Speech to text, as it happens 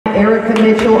Erica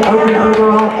Mitchell, Open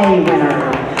Overall A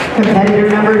winner. Competitor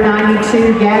number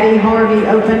 92, Gabby Harvey,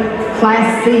 Open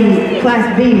Class B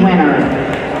winner.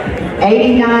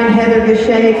 89, Heather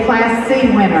Gachet, Class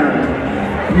C winner.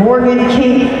 Morgan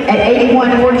King, at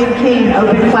 81, Morgan King,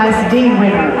 Open Class D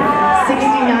winner.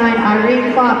 69,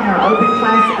 Irene Faulkner, Open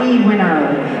Class E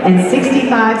winner. And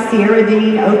 65, Sierra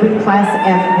Dean, Open Class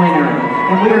F winner.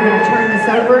 And we are going to turn this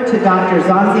over to Dr.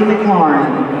 Zonzi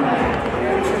McLaurin.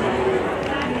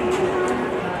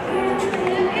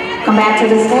 Come back to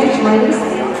the stage, ladies.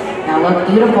 Now look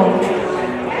beautiful.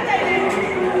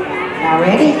 Now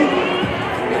ready?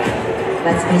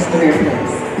 Let's face the rear,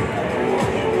 please.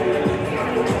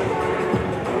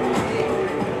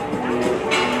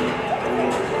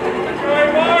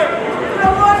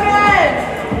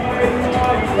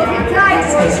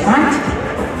 Let's face front.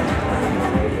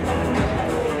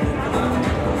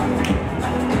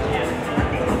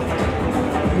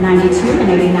 '92 and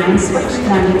 '89 switch.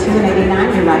 92 and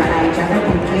 '89, you're right by each other,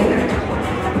 thank you.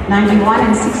 91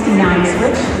 and '69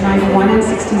 switch. 91 and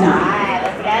 '69. All right,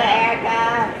 let's go, Erica.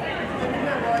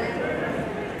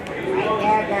 Right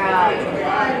there, girl.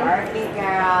 Work it,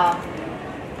 girl.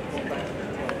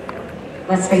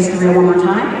 Let's face the rear one more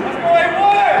time.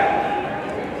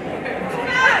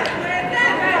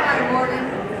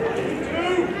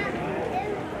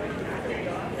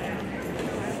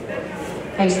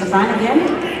 Face the front again.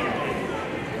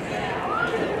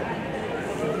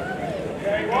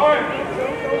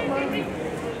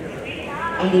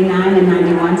 89 and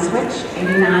 91 switch.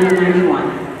 89 and 91.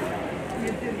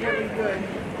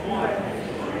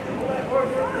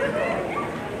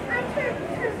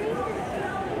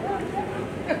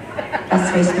 Let's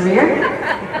face the rear.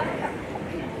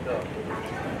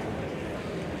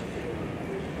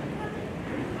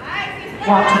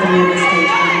 Walk to the rear of the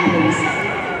stage, please.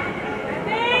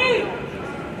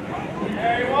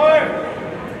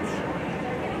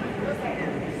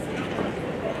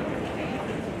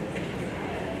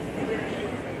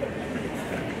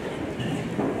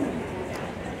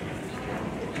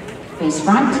 Face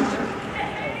front.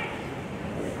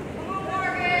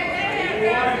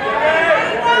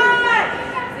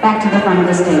 Back to the front of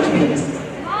the stage, please. Serve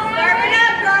it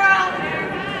up, girl.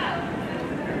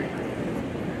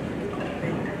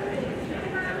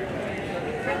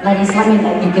 Ladies, let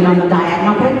you get on the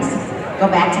diagonal, please. Go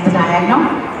back to the diagonal.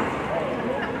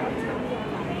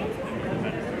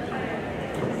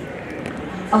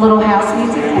 A little house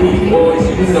music, thank you. Boys,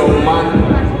 you know my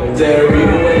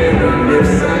everywhere. If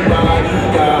somebody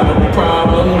got a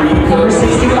problem, we Number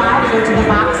 65, go to the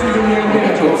box and do your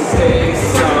individual. say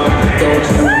something, don't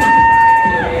you?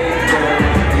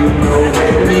 You know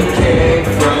where we came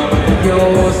from.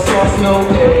 Your sauce, no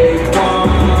egg.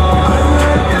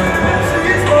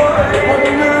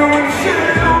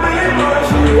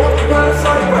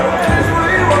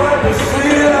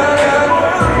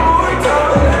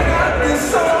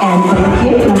 And thank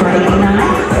you, number 89.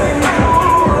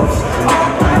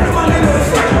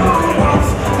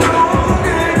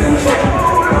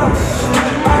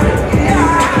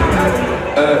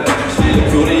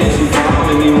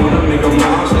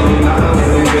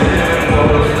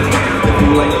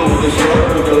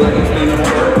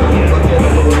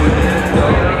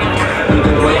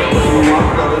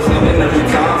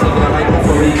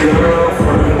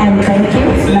 And thank you,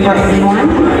 number 81.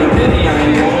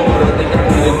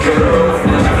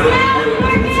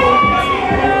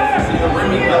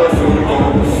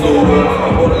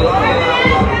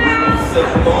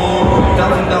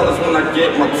 $1,000 when I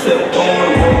get my tip on.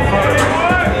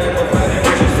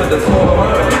 She said that's all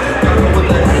her. Got me with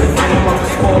that head full, I'm about to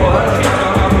spoil her.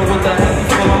 Got me with that head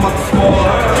full, I'm about to spoil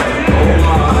her.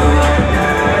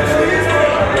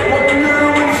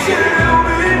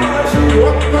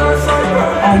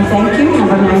 And thank you,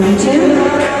 number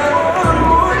 92.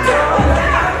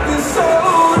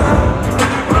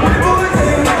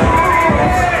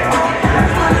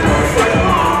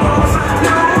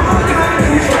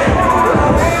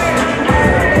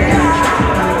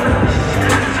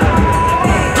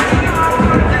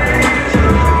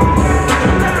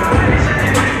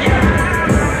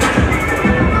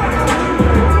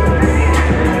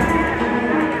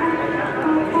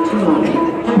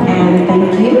 And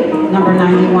thank you, number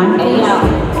 91. Hey yo,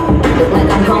 look like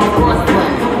I'm going for a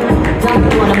swim. Don't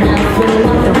want a man swinging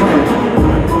up the rim.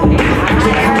 I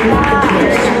keep coming off the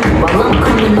bench while I'm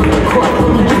coming off the court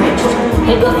fully drenched.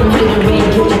 Here goes some hating red,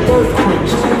 get your thirst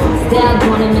quenched. Style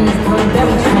going in this bird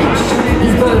very trench.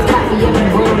 These birds copy every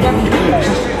word, every inch.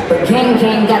 But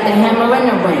gang got the hammer and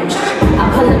the wrench. I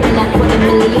pull up in that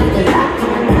 $250,000 off the lot.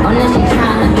 Unless you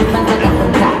trying to be fast like I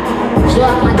forgot. Show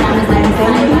off my diamonds like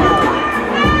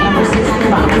I'm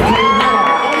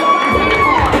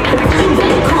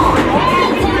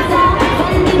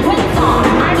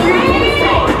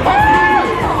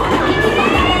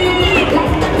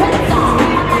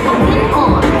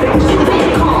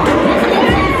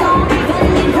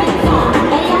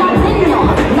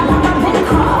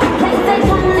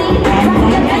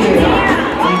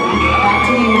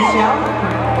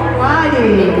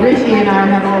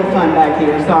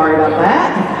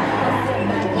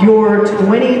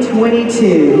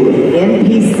 2022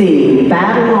 NPC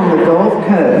Battle on the Gulf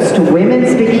Coast Women's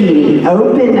Bikini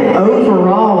Open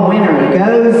overall winner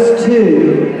goes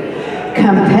to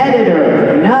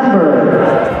competitor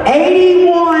number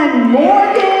 81,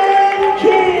 Morgan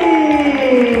King.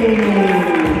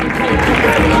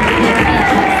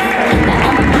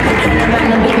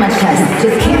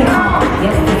 Just King Kong,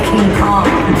 yes, this King Kong.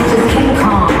 Just King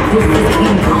Kong, this is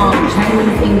King Kong.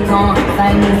 Chinese King Kong,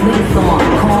 Chinese King Kong.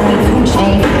 Call me 2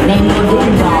 Chain, name me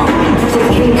Ding Dong. Just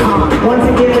King Kong. Once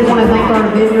again, we want to thank our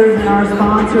vendors and our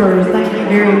sponsors. Thank you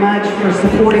very much for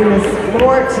supporting this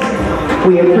sport.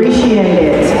 We appreciate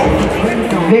it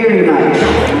very much.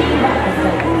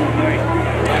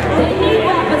 They need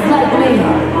rappers like me,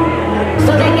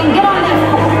 so they can get on their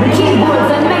keyboards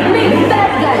and make me the bad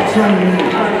guy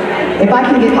train. If I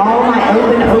can get all my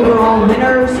open overall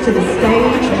winners to the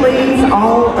stage, please.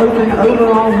 All open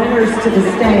overall winners to the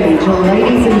stage.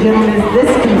 Ladies and gentlemen,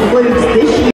 this concludes this year.